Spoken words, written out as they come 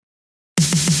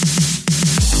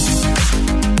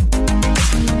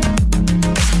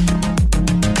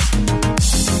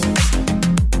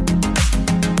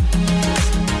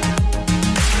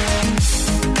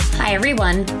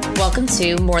welcome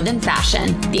to More Than Fashion,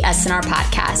 the SNR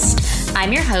podcast.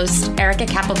 I'm your host, Erica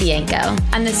Capobianco.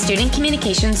 I'm the Student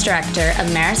Communications Director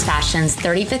of Maris Fashion's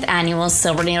 35th Annual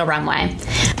Silver Needle Runway.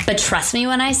 But trust me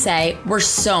when I say we're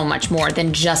so much more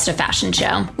than just a fashion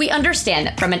show. We understand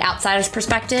that from an outsider's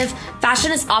perspective,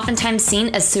 fashion is oftentimes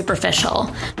seen as superficial.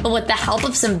 But with the help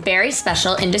of some very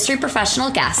special industry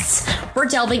professional guests, we're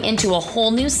delving into a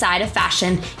whole new side of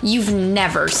fashion you've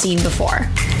never seen before.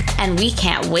 And we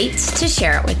can't wait to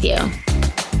share it with you.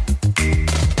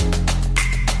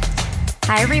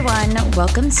 Hi, everyone.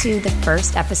 Welcome to the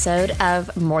first episode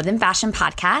of More Than Fashion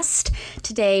podcast.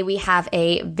 Today, we have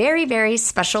a very, very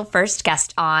special first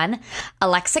guest on,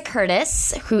 Alexa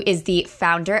Curtis, who is the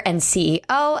founder and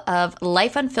CEO of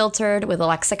Life Unfiltered with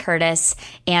Alexa Curtis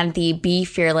and the Be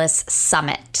Fearless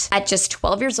Summit. At just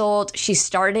 12 years old, she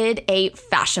started a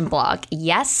fashion blog.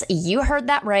 Yes, you heard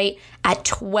that right. At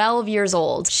 12 years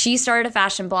old, she started a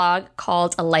fashion blog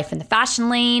called A Life in the Fashion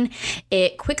Lane.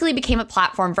 It quickly became a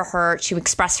platform for her to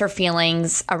express her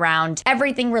feelings around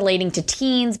everything relating to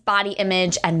teens, body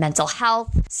image, and mental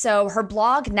health. So her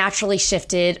blog naturally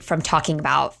shifted from talking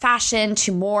about fashion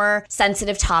to more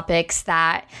sensitive topics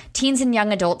that teens and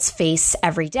young adults face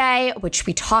every day, which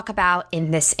we talk about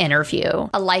in this interview.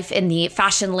 A Life in the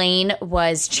Fashion Lane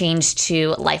was changed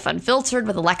to Life Unfiltered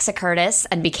with Alexa Curtis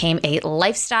and became a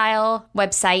lifestyle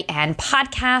website and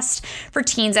podcast for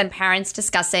teens and parents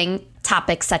discussing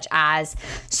topics such as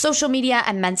social media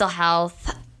and mental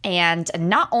health. And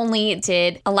not only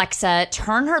did Alexa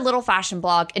turn her little fashion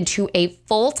blog into a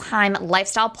full-time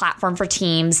lifestyle platform for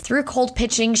teens, through cold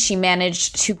pitching, she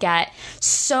managed to get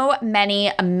so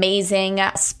many amazing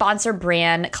sponsor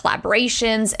brand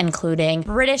collaborations, including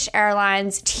British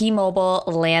Airlines, T-Mobile,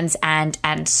 Lands' End,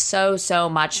 and so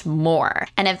much more.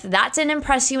 And if that didn't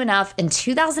impress you enough, in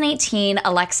 2018,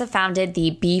 Alexa founded the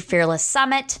Be Fearless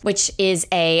Summit, which is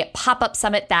a pop-up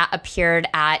summit that appeared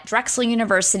at Drexel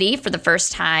University for the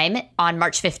first time on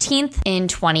March 15th in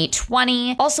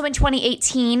 2020. Also in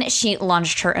 2018, she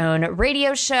launched her own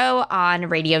radio show on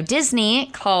Radio Disney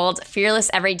called Fearless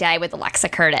Every Day with Alexa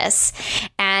Curtis.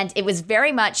 And it was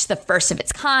very much the first of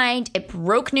its kind. It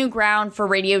broke new ground for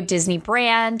Radio Disney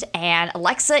brand, and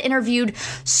Alexa interviewed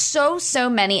so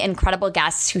many incredible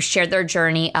guests who shared their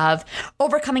journey of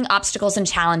overcoming obstacles and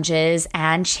challenges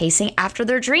and chasing after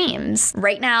their dreams.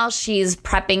 Right now, she's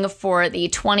prepping for the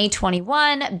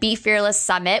 2021 Be Fearless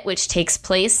Summit, which takes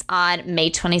place on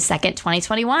May 22nd,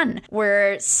 2021.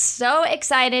 We're so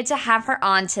excited to have her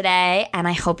on today, and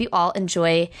I hope you all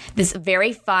enjoy this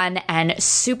very fun and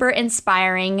super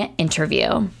inspiring interview.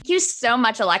 Thank you so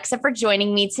much, Alexa, for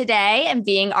joining me today and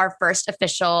being our first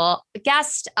official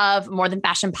guest of More Than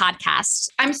Fashion podcast.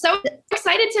 I'm so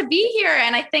excited to be here,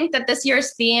 and I think that this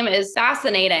year's theme is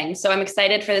fascinating, so I'm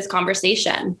excited for this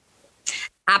conversation.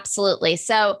 Absolutely.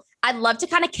 So I'd love to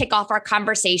kind of kick off our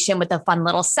conversation with a fun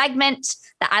little segment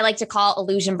that I like to call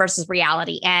illusion versus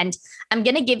reality. And I'm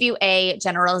going to give you a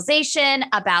generalization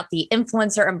about the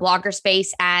influencer and blogger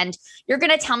space. And you're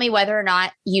going to tell me whether or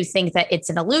not you think that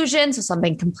it's an illusion, so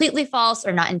something completely false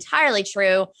or not entirely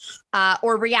true,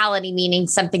 or reality, meaning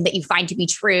something that you find to be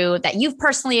true that you've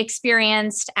personally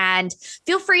experienced. And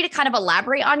feel free to kind of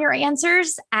elaborate on your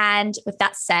answers. And with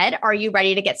that said, are you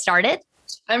ready to get started?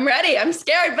 I'm ready. I'm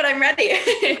scared, but I'm ready.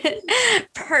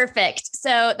 Perfect.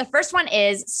 So the first one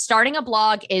is starting a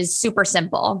blog is super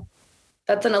simple.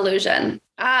 That's an illusion.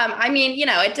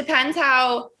 It depends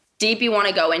how deep you want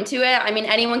to go into it. I mean,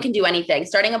 anyone can do anything.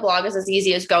 Starting a blog is as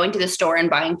easy as going to the store and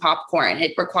buying popcorn.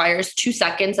 It requires 2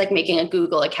 seconds, like making a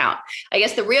Google account. I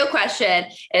guess the real question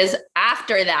is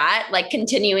after that, like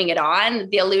continuing it on,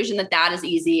 the illusion that is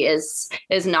easy is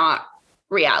not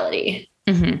reality.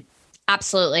 Mm-hmm.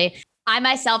 Absolutely. I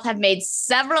myself have made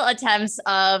several attempts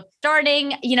of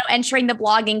starting, entering the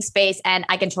blogging space. And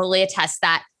I can totally attest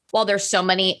that while there's so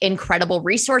many incredible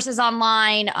resources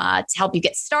online to help you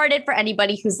get started for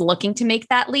anybody who's looking to make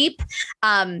that leap,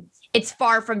 it's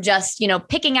far from just,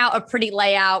 picking out a pretty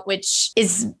layout, which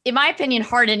is, in my opinion,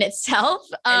 hard in itself.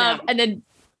 And then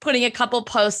putting a couple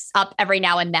posts up every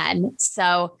now and then.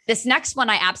 So this next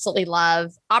one I absolutely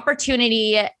love.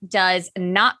 Opportunity does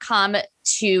not come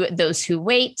to those who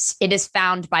wait. It is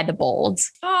found by the bold.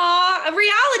 A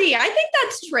reality. I think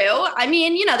that's true. I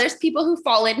mean, there's people who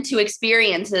fall into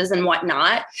experiences and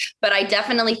whatnot, but I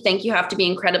definitely think you have to be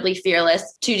incredibly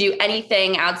fearless to do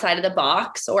anything outside of the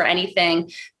box or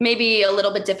anything maybe a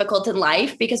little bit difficult in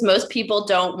life, because most people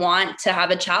don't want to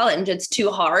have a challenge. It's too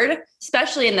hard,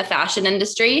 especially in the fashion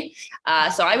industry.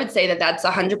 So I would say that that's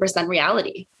 100%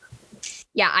 reality.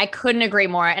 Yeah, I couldn't agree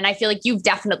more. And I feel like you've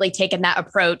definitely taken that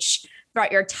approach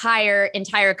throughout your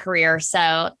entire career.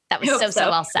 So that was so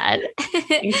well said.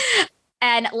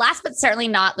 And last but certainly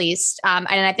not least, and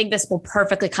I think this will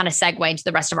perfectly kind of segue into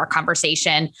the rest of our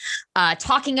conversation,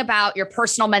 talking about your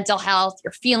personal mental health,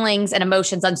 your feelings and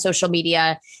emotions on social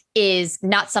media is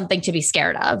not something to be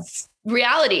scared of.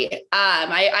 Reality.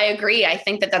 I agree. I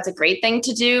think that that's a great thing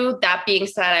to do. That being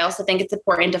said, I also think it's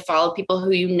important to follow people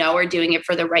who you know are doing it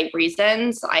for the right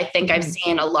reasons. I think I've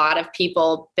seen a lot of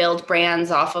people build brands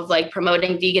off of like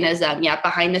promoting veganism, yet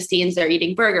behind the scenes they're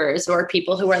eating burgers, or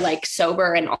people who are like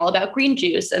sober and all about green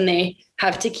juice and they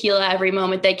have tequila every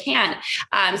moment they can.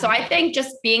 So I think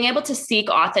just being able to seek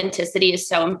authenticity is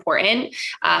so important.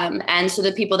 And so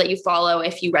the people that you follow,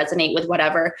 if you resonate with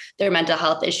whatever their mental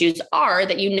health issues are,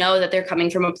 that you know that they're coming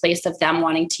from a place of them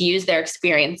wanting to use their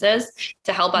experiences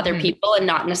to help other people and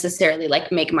not necessarily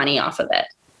like make money off of it.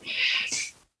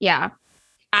 Yeah.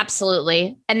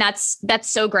 Absolutely. And that's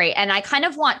so great. And I kind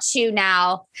of want to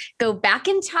now go back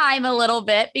in time a little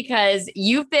bit because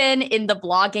you've been in the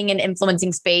blogging and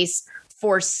influencing space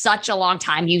for such a long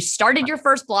time. You started your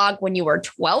first blog when you were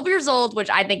 12 years old, which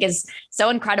I think is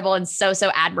so incredible and so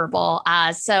admirable.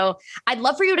 So I'd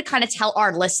love for you to kind of tell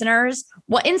our listeners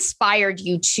what inspired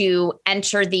you to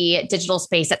enter the digital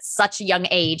space at such a young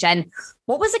age, and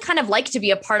what was it kind of like to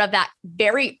be a part of that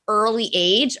very early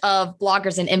age of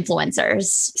bloggers and influencers?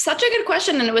 Such a good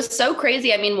question. And it was so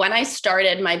crazy. I mean, when I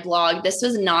started my blog, this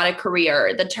was not a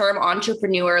career. The term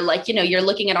entrepreneur, like, you know, you're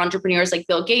looking at entrepreneurs like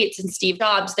Bill Gates and Steve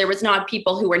Jobs. There was not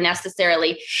people who were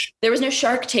necessarily, there was no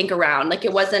Shark Tank around. Like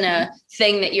it wasn't a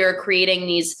thing that you're creating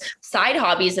these side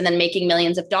hobbies and then making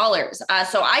millions of dollars.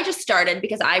 So I just started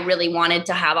because I really wanted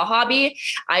to have a hobby.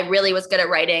 I really was good at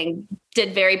writing,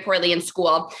 did very poorly in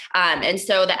school. And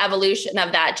so the evolution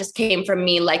of that just came from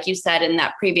me, like you said in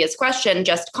that previous question,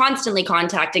 just constantly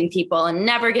contacting people and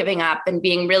never giving up and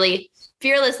being really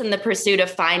fearless in the pursuit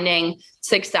of finding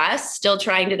success, still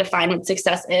trying to define what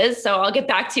success is. So I'll get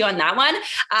back to you on that one.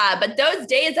 But those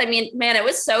days, I mean, man, it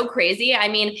was so crazy. I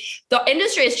mean, the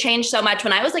industry has changed so much.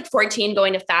 When I was like 14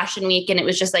 going to Fashion Week and it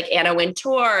was just like Anna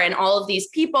Wintour and all of these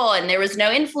people and there was no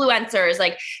influencers,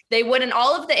 like they wouldn't,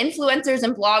 all of the influencers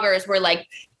and bloggers were like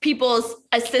people's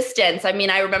assistants. I mean,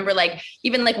 I remember like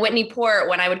even like Whitney Port,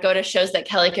 when I would go to shows that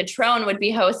Kelly Catrone would be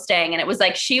hosting, and it was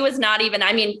like, she was not even,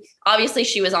 I mean, obviously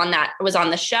she was on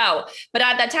the show, but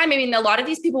at that time, I mean, a lot of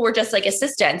these people were just like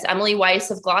assistants. Emily Weiss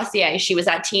of Glossier, she was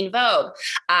at Teen Vogue.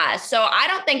 So I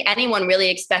don't think anyone really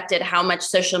expected how much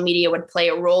social media would play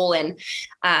a role in,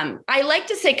 I like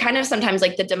to say kind of sometimes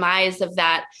like the demise of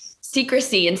that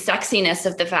secrecy and sexiness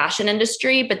of the fashion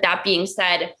industry. But that being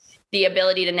said, the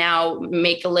ability to now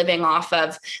make a living off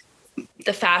of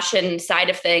the fashion side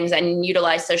of things and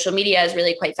utilize social media is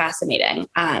really quite fascinating.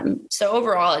 So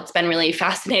overall, it's been really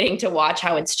fascinating to watch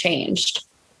how it's changed.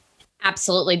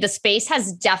 Absolutely. The space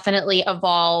has definitely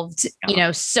evolved, you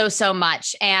know, so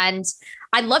much. And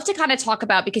I'd love to kind of talk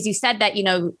about, because you said that, you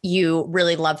know, you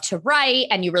really love to write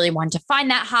and you really wanted to find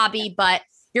that hobby, but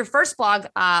your first blog,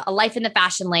 A Life in the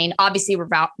Fashion Lane, obviously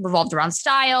revolved around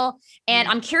style. And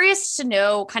I'm curious to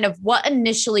know kind of what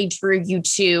initially drew you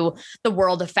to the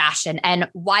world of fashion and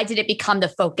why did it become the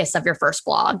focus of your first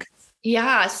blog?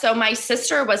 Yeah. So my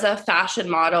sister was a fashion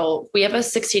model. We have a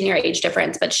 16-year age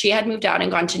difference, but she had moved out and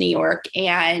gone to New York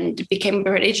and became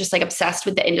pretty just like obsessed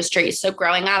with the industry. So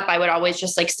growing up, I would always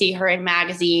just like see her in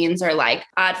magazines or like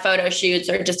at photo shoots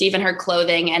or just even her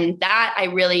clothing. And that I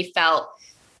really felt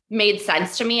made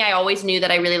sense to me. I always knew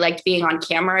that I really liked being on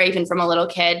camera, even from a little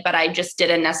kid, but I just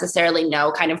didn't necessarily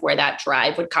know kind of where that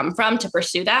drive would come from to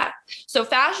pursue that. So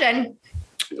fashion,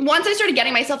 once I started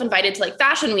getting myself invited to like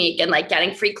Fashion Week and like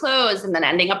getting free clothes and then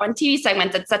ending up on TV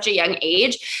segments at such a young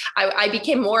age, I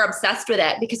became more obsessed with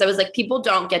it because I was like, people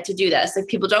don't get to do this. Like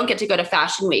people don't get to go to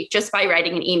Fashion Week just by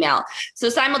writing an email. So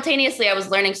simultaneously, I was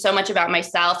learning so much about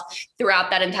myself throughout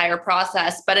that entire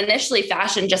process. But initially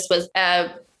fashion just was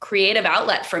a creative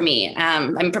outlet for me.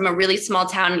 I'm from a really small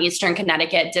town in Eastern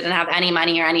Connecticut, didn't have any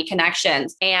money or any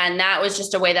connections. And that was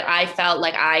just a way that I felt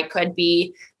like I could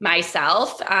be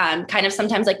myself, kind of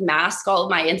sometimes like mask all of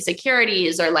my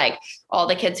insecurities or like all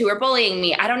the kids who were bullying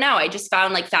me. I don't know. I just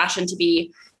found like fashion to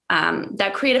be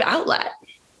that creative outlet.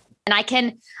 And I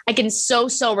can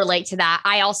so relate to that.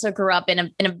 I also grew up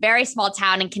in a very small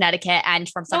town in Connecticut and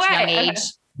from such a young age.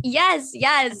 Yes.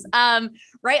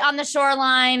 Right on the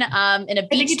shoreline, in a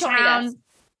beach town.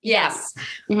 Yes.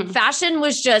 Mm-hmm. Fashion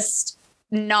was just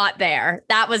not there.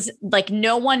 That was like,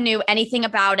 no one knew anything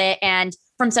about it. And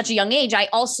from such a young age, I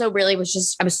also really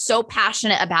I was so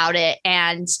passionate about it.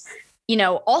 And, you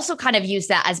know, also kind of use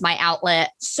that as my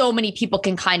outlet. So many people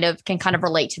can kind of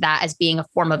relate to that as being a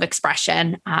form of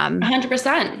expression.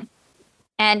 100%.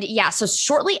 And yeah, so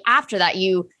shortly after that,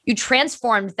 you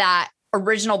transformed that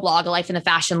original blog, A Life in the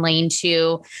Fashion Lane,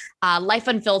 to Life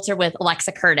Unfiltered with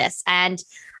Alexa Curtis. And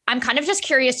I'm kind of just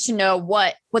curious to know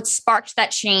what sparked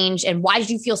that change, and why did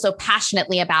you feel so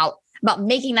passionately about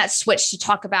making that switch to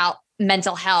talk about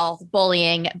mental health,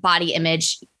 bullying, body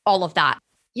image, all of that?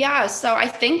 Yeah. So I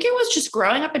think it was just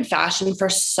growing up in fashion for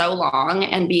so long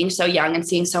and being so young and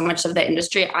seeing so much of the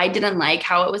industry. I didn't like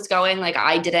how it was going. Like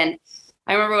I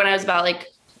remember when I was about like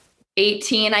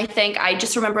 18, I think, I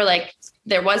just remember like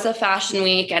there was a fashion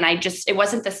week and it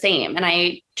wasn't the same. And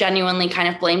I genuinely kind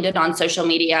of blamed it on social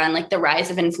media and like the rise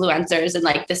of influencers and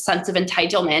like this sense of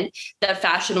entitlement that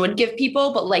fashion would give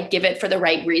people, but like give it for the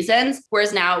right reasons.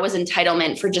 Whereas now it was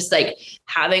entitlement for just like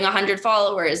having 100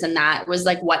 followers. And that was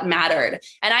like what mattered.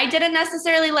 And I didn't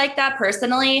necessarily like that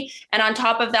personally. And on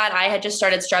top of that, I had just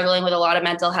started struggling with a lot of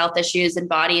mental health issues and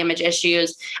body image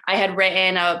issues. I had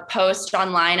written a post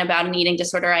online about an eating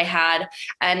disorder I had,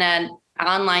 and then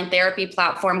online therapy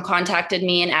platform contacted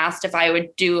me and asked if I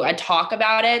would do a talk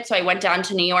about it. So I went down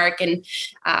to New York and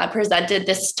presented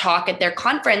this talk at their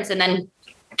conference. And then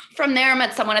from there, I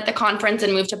met someone at the conference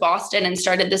and moved to Boston and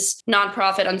started this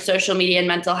nonprofit on social media and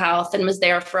mental health, and was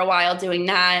there for a while doing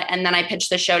that. And then I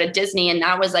pitched the show to Disney, and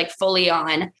that was like fully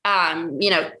on,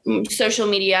 social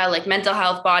media, like mental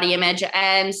health, body image.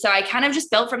 And so I kind of just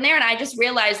built from there. And I just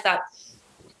realized that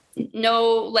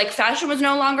fashion was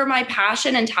no longer my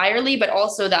passion entirely, but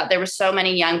also that there were so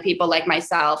many young people like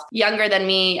myself, younger than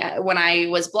me when I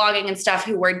was blogging and stuff,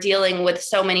 who were dealing with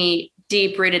so many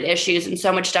deep rooted issues and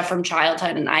so much stuff from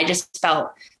childhood. And I just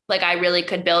felt like I really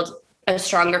could build a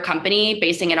stronger company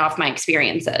basing it off my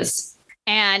experiences.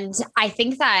 And I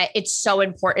think that it's so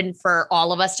important for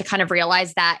all of us to kind of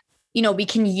realize that, we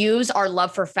can use our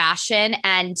love for fashion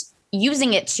and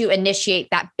using it to initiate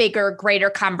that bigger, greater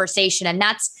conversation. And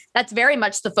that's very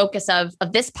much the focus of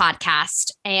this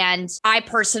podcast. And I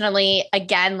personally,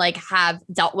 again, have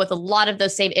dealt with a lot of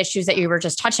those same issues that you were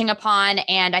just touching upon.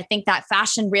 And I think that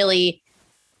fashion really,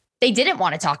 they didn't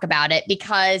want to talk about it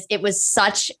because it was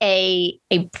such a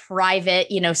private,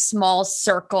 small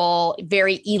circle,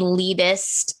 very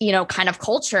elitist, kind of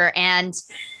culture. And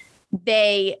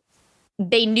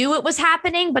they knew it was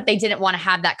happening, but they didn't want to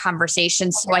have that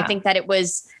conversation. So I think that it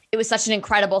was such an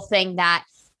incredible thing that,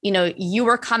 you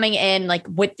were coming in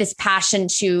with this passion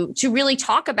to really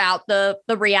talk about the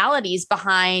realities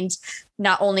behind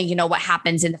not only, what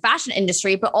happens in the fashion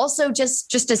industry, but also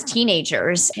just as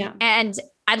teenagers. Yeah. And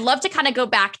I'd love to kind of go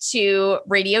back to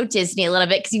Radio Disney a little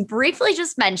bit, because you briefly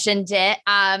just mentioned it.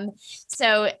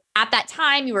 So at that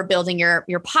time, you were building your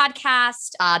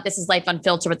podcast. This is Life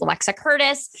Unfiltered with Alexa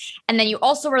Curtis. And then you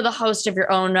also were the host of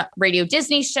your own Radio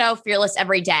Disney show, Fearless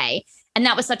Every Day. And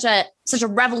that was such a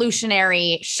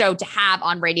revolutionary show to have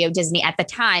on Radio Disney at the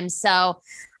time. So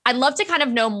I'd love to kind of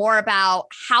know more about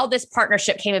how this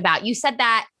partnership came about. You said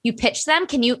that you pitched them.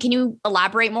 Can you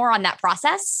elaborate more on that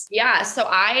process? Yeah. So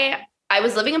I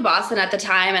was living in Boston at the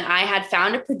time, and I had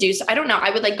found a producer. I don't know. I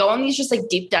would go on these just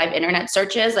deep dive internet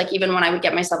searches. Even when I would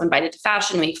get myself invited to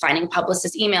Fashion Week, finding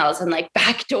publicist emails and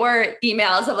backdoor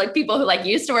emails of people who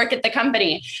used to work at the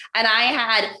company. And I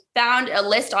had found a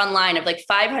list online of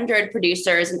 500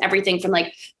 producers and everything from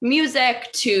music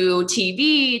to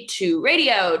TV to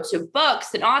radio to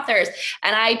books and authors.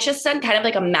 And I just sent kind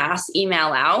of a mass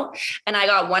email out. And I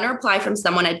got one reply from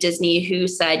someone at Disney who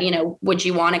said, would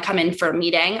you want to come in for a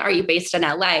meeting? Are you based in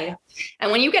LA?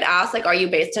 And when you get asked, are you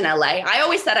based in LA? I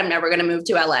always said I'm never going to move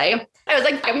to LA. I was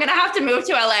I'm going to have to move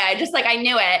to LA. I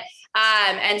knew it.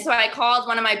 And so I called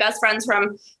one of my best friends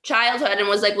from childhood and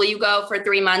was will you go for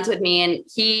 3 months with me? And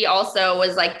he also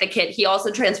was the kid. He also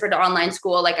transferred to online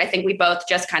school. I think we both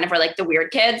just kind of were the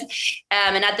weird kids.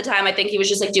 And at the time, I think he was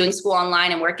just doing school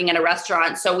online and working at a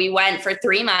restaurant. So we went for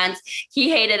 3 months. He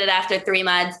hated it after 3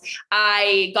 months.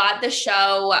 I got the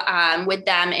show with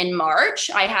them in March.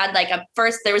 I had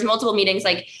there was multiple meetings,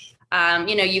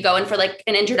 you go in for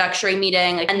an introductory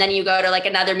meeting, and then you go to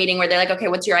another meeting where they're okay,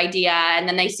 what's your idea? And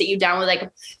then they sit you down with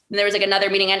there was another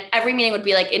meeting, and every meeting would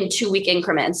be in 2-week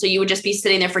increments. So you would just be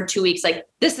sitting there for 2 weeks,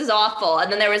 this is awful.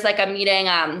 And then there was a meeting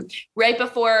right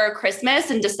before Christmas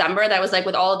in December that was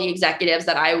with all of the executives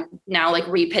that I now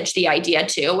repitched the idea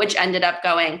to, which ended up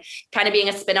going kind of being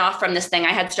a spinoff from this thing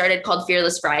I had started called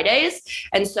Fearless Fridays.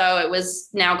 And so it was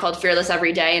now called Fearless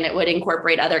Every Day, and it would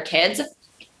incorporate other kids.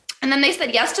 And then they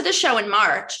said yes to the show in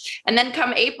March. And then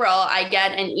come April, I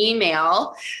get an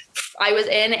email. I was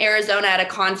in Arizona at a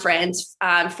conference,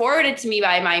 forwarded to me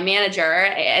by my manager.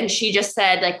 And she just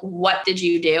said, like, what did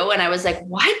you do? And I was like,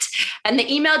 what? And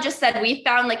the email just said, we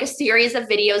found like a series of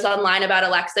videos online about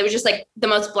Alexa. It was just like the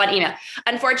most blunt email.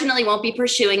 Unfortunately, won't be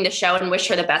pursuing the show and wish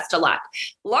her the best of luck.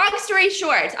 Long story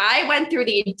short, I went through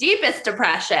the deepest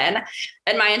depression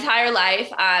in my entire life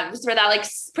for that like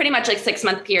pretty much like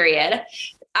 6-month period.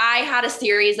 I had a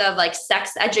series of like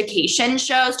sex education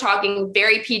shows talking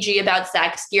very PG about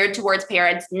sex, geared towards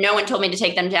parents. No one told me to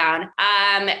take them down.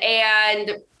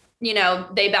 And, you know,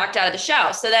 they backed out of the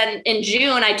show. So then in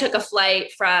June, I took a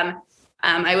flight from,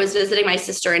 I was visiting my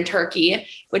sister in Turkey,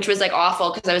 which was like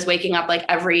awful because I was waking up like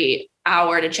every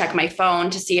hour to check my phone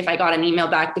to see if I got an email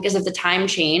back because of the time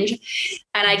change.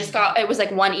 And I just got, it was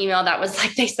like one email that was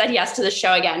like, they said yes to the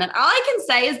show again. And all I can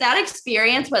say is that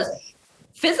experience was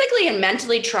physically and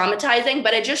mentally traumatizing,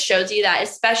 but it just shows you that,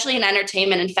 especially in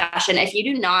entertainment and fashion, if you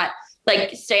do not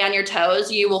like stay on your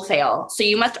toes, you will fail. So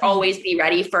you must always be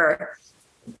ready for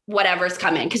whatever's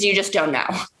coming because you just don't know.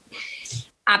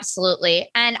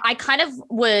 Absolutely. And I kind of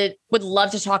would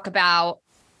love to talk about,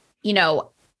 you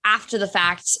know, after the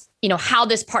fact, you know, how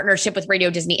this partnership with Radio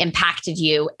Disney impacted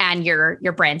you and your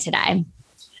brand today.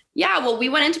 Yeah, well, we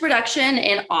went into production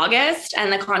in August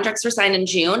and the contracts were signed in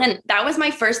June. And that was my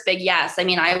first big yes. I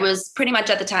mean, I was pretty much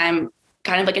at the time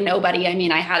kind of like a nobody. I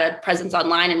mean, I had a presence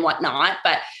online and whatnot,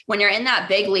 but when you're in that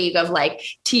big league of like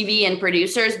TV and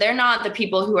producers, they're not the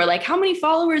people who are like, how many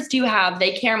followers do you have?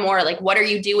 They care more like, what are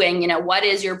you doing? You know, what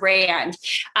is your brand?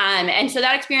 And so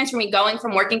that experience for me going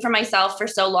from working for myself for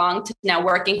so long to now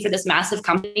working for this massive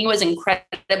company was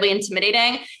incredibly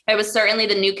intimidating. I was certainly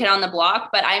the new kid on the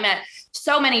block, but I met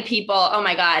so many people. Oh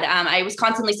my God. I was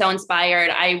constantly so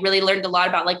inspired. I really learned a lot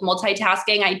about like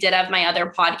multitasking. I did have my other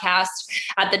podcast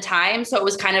at the time. So it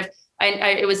was kind of,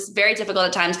 it was very difficult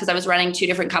at times because I was running 2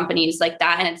 different companies. Like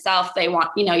that in itself, they want,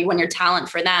 you know, when you're talent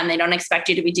for them, they don't expect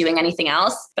you to be doing anything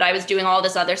else. But I was doing all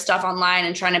this other stuff online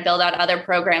and trying to build out other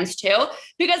programs too,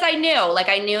 because I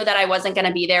knew that I wasn't going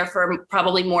to be there for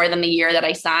probably more than the year that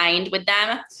I signed with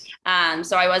them.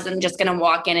 So I wasn't just going to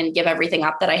walk in and give everything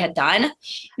up that I had done.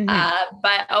 Mm-hmm.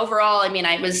 But overall, I mean,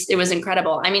 it was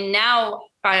incredible. I mean, now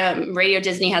Radio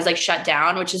Disney has like shut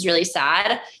down, which is really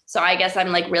sad. So I guess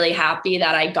I'm like really happy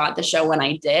that I got the show when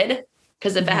I did.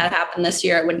 Because if it had happened this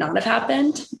year, it would not have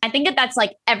happened. I think that's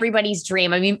like everybody's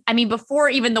dream. I mean, before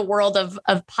even the world of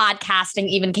podcasting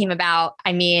even came about,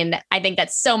 I mean, I think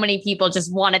that so many people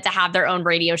just wanted to have their own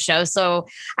radio show. So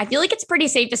I feel like it's pretty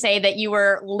safe to say that you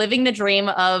were living the dream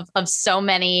of so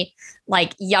many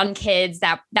like young kids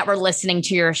that were listening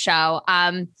to your show.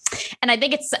 And I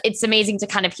think it's amazing to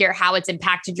kind of hear how it's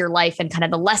impacted your life and kind of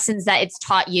the lessons that it's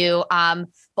taught you.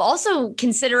 But also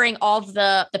considering all of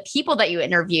the people that you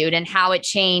interviewed and how it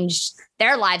changed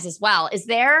their lives as well. Is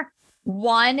there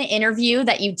one interview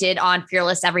that you did on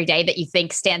Fearless Every Day that you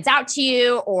think stands out to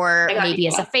you or maybe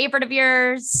is a favorite of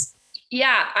yours?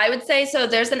 Yeah, I would say so.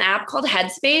 There's an app called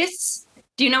Headspace.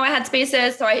 Do you know what Headspace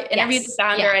is? So I interviewed the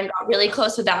founder and got really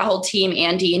close with that whole team,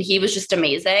 Andy, and he was just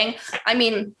amazing. I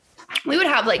mean, we would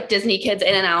have like Disney kids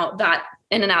in and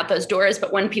out those doors.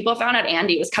 But when people found out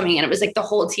Andy was coming in, it was like the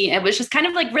whole team. It was just kind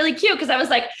of like really cute because I was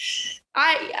like,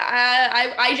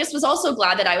 I just was also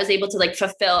glad that I was able to like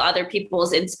fulfill other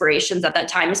people's inspirations at that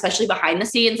time, especially behind the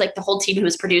scenes. Like the whole team who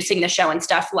was producing the show and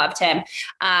stuff loved him.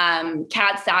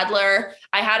 Kat Sadler,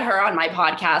 I had her on my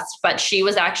podcast, but she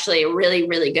was actually a really,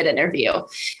 really good interview.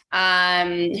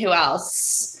 Who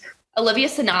else? Olivia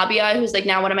Sanabia, who's like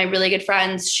now one of my really good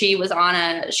friends. She's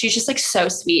just like so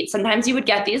sweet. Sometimes you would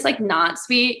get these like not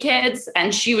sweet kids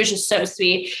and she was just so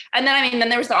sweet. And then, then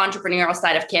there was the entrepreneurial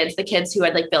side of kids, the kids who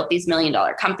had like built these $1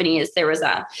 million companies. There was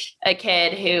a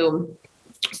kid who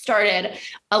started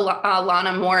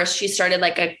Alana Morris. She started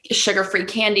like a sugar-free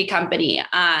candy company.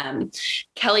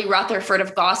 Kelly Rutherford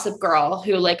of Gossip Girl,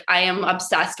 who like I am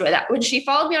obsessed with. When she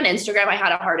followed me on Instagram, I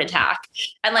had a heart attack.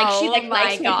 And like she like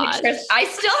likes my pictures. I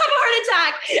still have a heart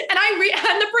attack. And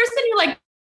I'm the person who like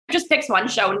just picks one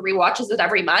show and rewatches it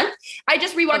every month. I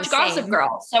just rewatch Gossip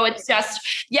Girl. So it's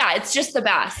just the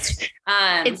best.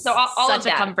 It's so all such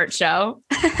a comfort show.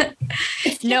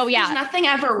 There's nothing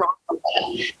ever wrong with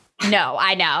it. No,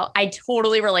 I know. I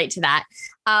totally relate to that.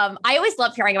 I always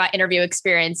love hearing about interview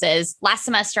experiences. Last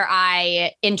semester,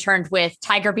 I interned with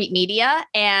Tiger Beat Media,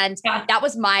 and that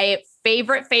was my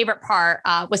favorite part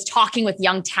was talking with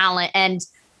young talent. And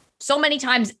so many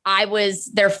times I was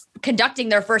there conducting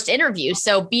their first interview.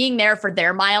 So being there for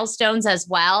their milestones as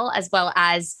well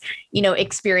as, you know,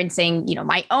 experiencing, you know,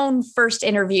 my own first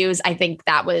interviews. I think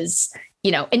that was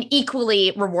an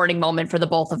equally rewarding moment for the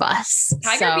both of us.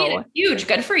 Tiger beat it huge.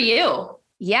 Good for you.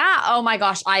 Yeah. Oh my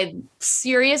gosh. I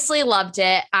seriously loved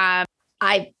it. I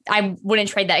wouldn't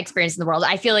trade that experience in the world.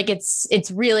 I feel like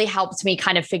it's really helped me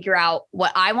kind of figure out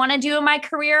what I want to do in my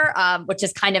career, which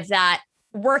is kind of that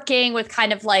working with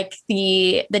kind of like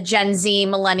the Gen Z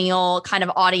millennial kind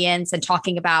of audience and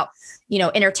talking about,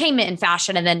 entertainment and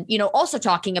fashion. And then, also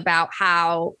talking about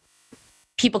how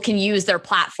people can use their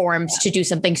platforms to do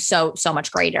something so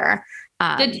much greater.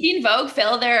 Did Teen Vogue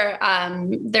fill their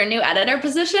new editor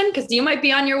position? Because you might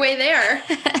be on your way there.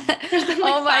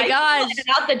 Oh my gosh.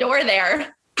 Out the door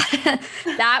there.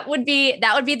 That would be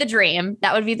the dream.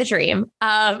 That would be the dream.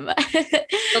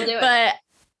 We'll do it. But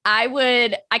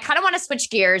I kind of want to switch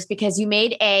gears because you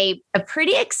made a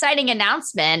pretty exciting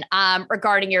announcement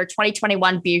regarding your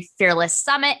 2021 Be Fearless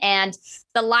Summit, and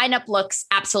the lineup looks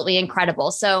absolutely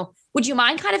incredible. So would you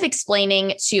mind kind of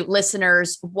explaining to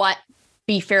listeners what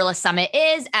Be Fearless Summit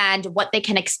is and what they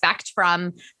can expect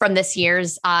from this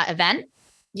year's event?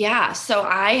 Yeah. So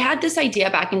I had this idea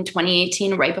back in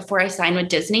 2018, right before I signed with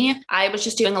Disney. I was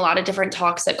just doing a lot of different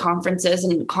talks at conferences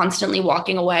and constantly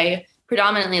walking away,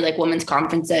 predominantly like women's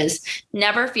conferences,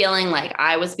 never feeling like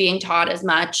I was being taught as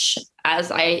much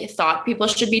as I thought people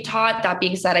should be taught. That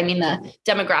being said, I mean, the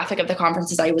demographic of the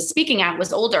conferences I was speaking at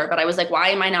was older, but I was like, why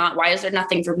is there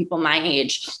nothing for people my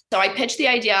age? So I pitched the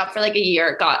idea out for like a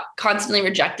year, got constantly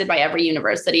rejected by every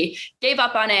university, gave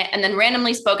up on it, and then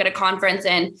randomly spoke at a conference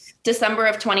in December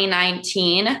of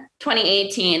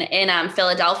 2018 in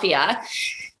Philadelphia.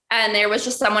 And there was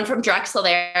just someone from Drexel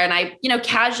there. And I,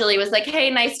 casually was like, hey,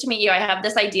 nice to meet you. I have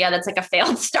this idea that's like a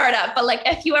failed startup, but like,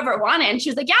 if you ever want it. And she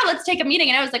was like, yeah, let's take a meeting.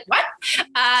 And I was like, what?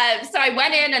 So I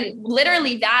went in and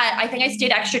literally I think I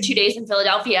stayed extra 2 days in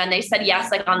Philadelphia, and they said yes,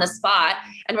 like on the spot.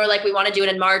 And we're like, we want to do it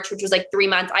in March, which was like 3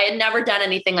 months. I had never done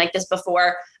anything like this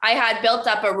before. I had built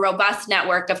up a robust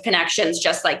network of connections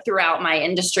just like throughout my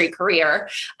industry career.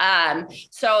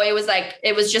 So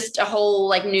it was just a whole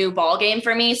like new ball game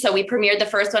for me. So we premiered the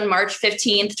first one March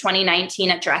 15th, 2019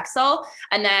 at Drexel.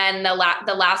 And then the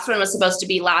last one was supposed to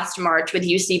be last March with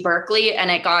UC Berkeley,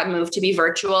 and it got moved to be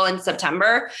virtual in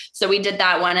September. So we did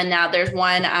that one. And now there's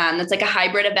one that's like a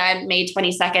hybrid event, May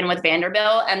 22nd with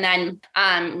Vanderbilt. And then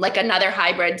like another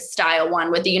hybrid style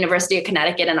one with the University of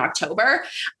Connecticut in October.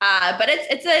 But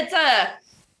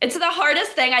it's the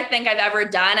hardest thing I think I've ever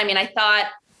done. I mean, I thought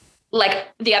like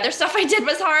the other stuff I did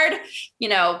was hard,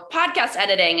 podcast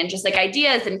editing and just like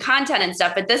ideas and content and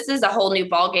stuff. But this is a whole new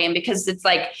ball game because it's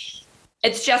like,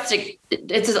 it's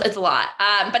a lot.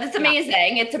 But it's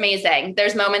amazing. Yeah. It's amazing.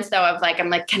 There's moments though of like,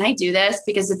 I'm like, can I do this?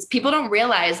 Because people don't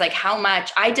realize like how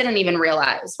much I didn't even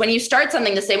realize when you start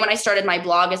something. The same when I started my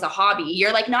blog as a hobby,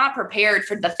 you're like not prepared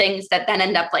for the things that then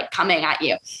end up like coming at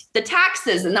you, the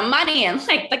taxes and the money and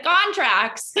like the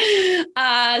contracts.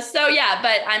 So yeah,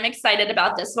 but I'm excited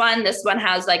about this one. This one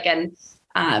has like a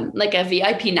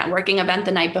VIP networking event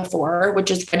the night before, which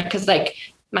is good because like,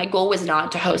 my goal was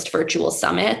not to host virtual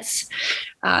summits.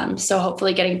 So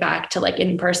hopefully getting back to like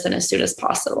in person as soon as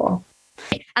possible.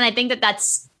 And I think that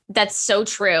that's so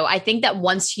true. I think that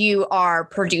once you are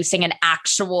producing an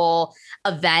actual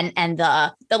event and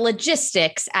the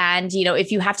logistics and,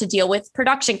 if you have to deal with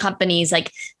production companies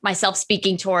like myself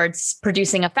speaking towards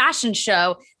producing a fashion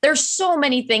show, there's so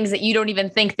many things that you don't even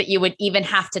think that you would even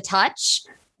have to touch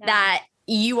that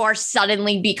you are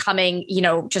suddenly becoming,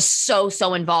 just so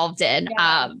involved in.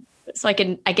 Yeah. So I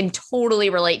can totally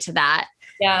relate to that.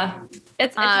 Yeah.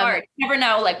 It's hard. You never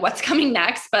know like what's coming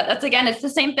next, but it's the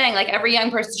same thing. Like every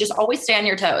young person, just always stay on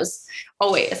your toes.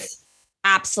 Always.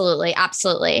 Absolutely.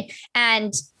 Absolutely.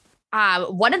 And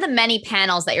one of the many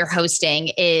panels that you're hosting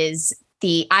is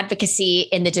the advocacy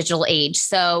in the digital age.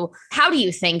 So how do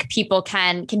you think people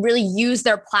can really use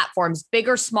their platforms, big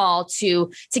or small,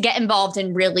 to get involved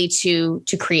and really to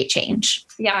create change?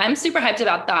 Yeah, I'm super hyped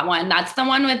about that one. That's the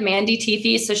one with Mandy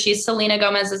Teefey. So she's Selena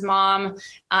Gomez's mom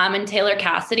and Taylor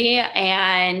Cassidy.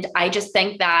 And I just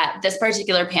think that this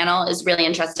particular panel is really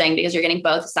interesting because you're getting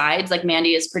both sides. Like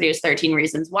Mandy has produced 13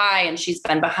 Reasons Why, and she's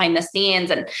been behind the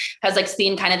scenes and has like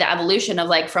seen kind of the evolution of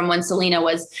like from when Selena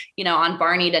was, on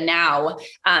Barney to now,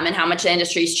 and how much the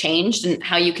industry's changed and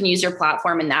how you can use your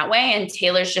platform in that way. And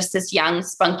Taylor's just this young,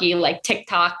 spunky, like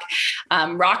TikTok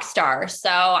rock star. So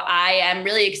I am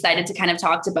really excited to kind of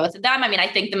talk to both of them. I mean, I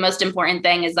think the most important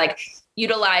thing is like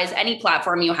utilize any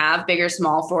platform you have, big or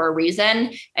small, for a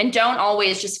reason. And don't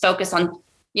always just focus on,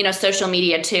 social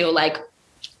media too. Like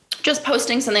just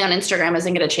posting something on Instagram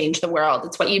isn't going to change the world.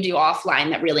 It's what you do offline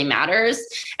that really matters.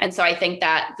 And so I think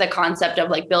that the concept of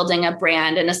like building a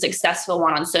brand and a successful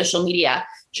one on social media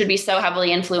should be so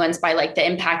heavily influenced by like the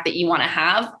impact that you want to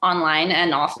have online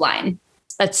and offline.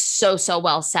 That's so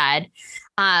well said.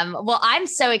 Well, I'm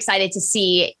so excited to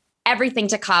see everything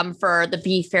to come for the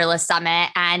Be Fearless Summit.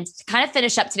 And to kind of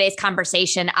finish up today's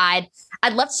conversation, I'd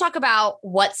love to talk about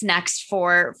what's next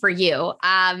for you.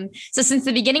 So since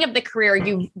the beginning of the career,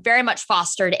 you very much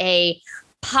fostered a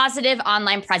positive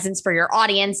online presence for your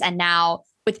audience. And now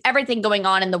with everything going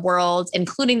on in the world,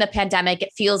 including the pandemic, it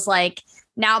feels like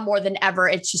now more than ever,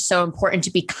 it's just so important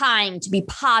to be kind, to be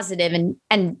positive,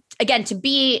 and again, to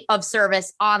be of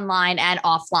service online and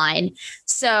offline.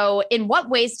 So in what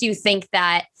ways do you think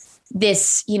that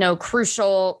this,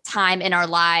 crucial time in our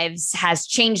lives has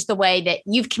changed the way that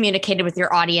you've communicated with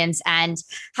your audience? And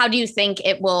how do you think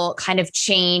it will kind of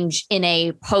change in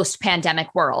a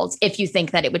post-pandemic world, if you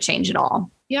think that it would change at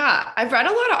all? Yeah, I've read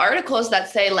a lot of articles that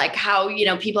say like how,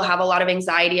 people have a lot of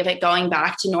anxiety of it going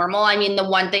back to normal. I mean, the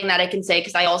one thing that I can say,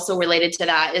 because I also related to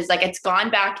that, is like it's going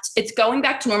back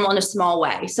to normal in a small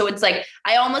way. So it's like,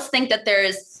 I almost think that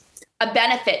there's a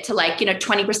benefit to like,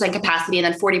 20% capacity and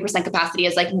then 40% capacity,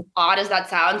 is like odd as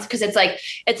that sounds. Cause it's like,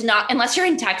 it's not, unless you're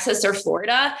in Texas or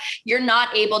Florida, you're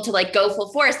not able to like go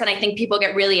full force. And I think people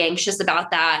get really anxious about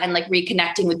that and like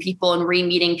reconnecting with people and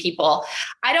re-meeting people.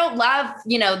 I don't love,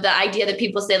 the idea that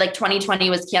people say like 2020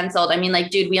 was canceled. I mean,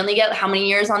 like, dude, we only get how many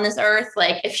years on this earth?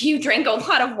 Like if you drink a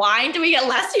lot of wine, do we get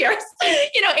less years?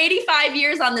 85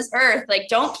 years on this earth. Like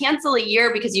don't cancel a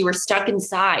year because you were stuck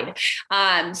inside.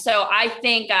 So I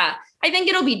think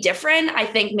it'll be different. I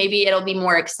think maybe it'll be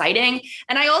more exciting.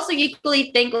 And I also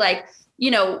equally think like,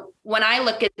 when I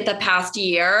look at the past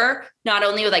year, not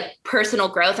only with like personal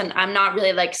growth, and I'm not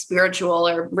really like spiritual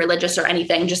or religious or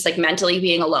anything, just like mentally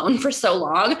being alone for so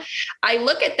long, I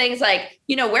look at things like,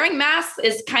 wearing masks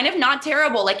is kind of not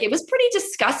terrible. Like it was pretty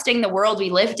disgusting, the world we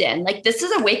lived in. Like this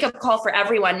is a wake up call for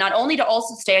everyone, not only to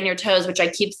also stay on your toes, which I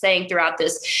keep saying throughout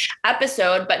this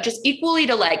episode, but just equally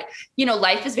to like,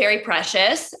 life is very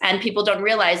precious and people don't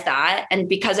realize that. And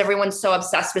because everyone's so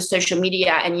obsessed with social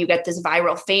media and you get this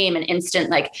viral fame and instant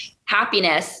like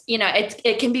happiness,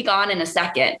 it can be gone in a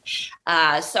second.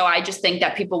 So I just think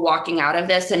that people walking out of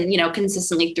this and,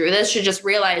 consistently through this should just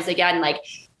realize again, like,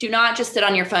 do not just sit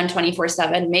on your phone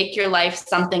 24/7, make your life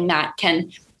something that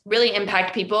can really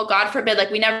impact people. God forbid, like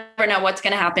we never know what's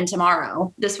going to happen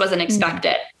tomorrow. This wasn't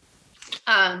expected.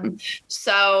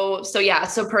 So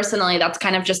personally, that's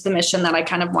kind of just the mission that I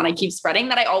kind of want to keep spreading,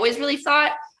 that I always really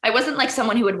thought. I wasn't like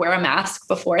someone who would wear a mask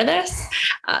before this,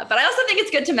 but I also think it's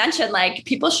good to mention, like,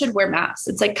 people should wear masks.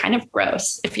 It's like kind of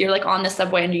gross if you're like on the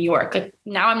subway in New York. Like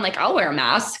now I'm like, I'll wear a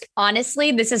mask.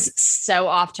 Honestly, this is so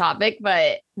off topic,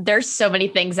 but there's so many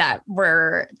things that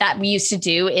we used to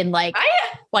do in like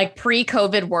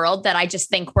pre-COVID world that I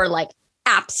just think were like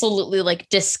absolutely like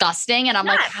disgusting. And I'm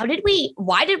like,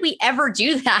 why did we ever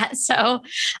do that? So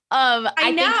I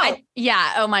know.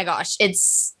 Oh my gosh.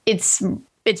 It's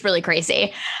really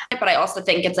crazy. But I also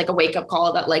think it's like a wake up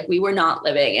call that like we were not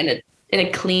living in a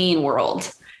clean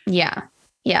world. Yeah.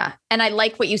 Yeah. And I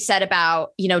like what you said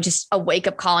about, just a wake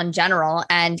up call in general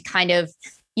and kind of,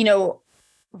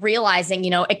 realizing,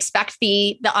 expect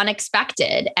the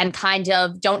unexpected and kind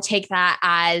of don't take that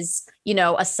as,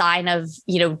 a sign of,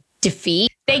 defeat.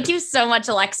 Thank you so much,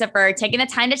 Alexa, for taking the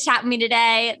time to chat with me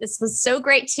today. This was so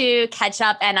great to catch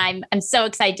up and I'm so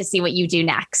excited to see what you do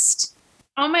next.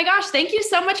 Oh my gosh. Thank you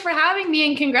so much for having me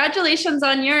and congratulations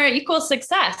on your equal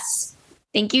success.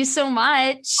 Thank you so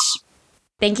much.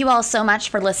 Thank you all so much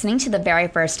for listening to the very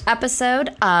first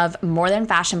episode of More Than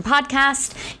Fashion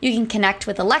Podcast. You can connect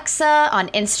with Alexa on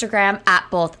Instagram at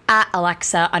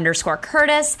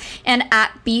Alexa_Curtis and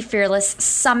at Be Fearless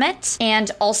Summit, and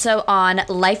also on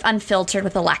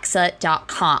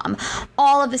lifeunfilteredwithalexa.com.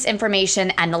 All of this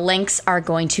information and the links are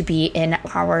going to be in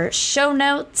our show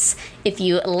notes. If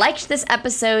you liked this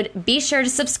episode, be sure to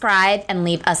subscribe and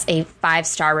leave us a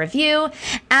 5-star review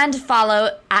and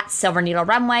follow at Silver Needle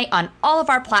Runway on all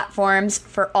of our platforms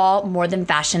for all More Than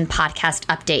Fashion podcast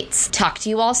updates. Talk to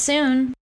you all soon.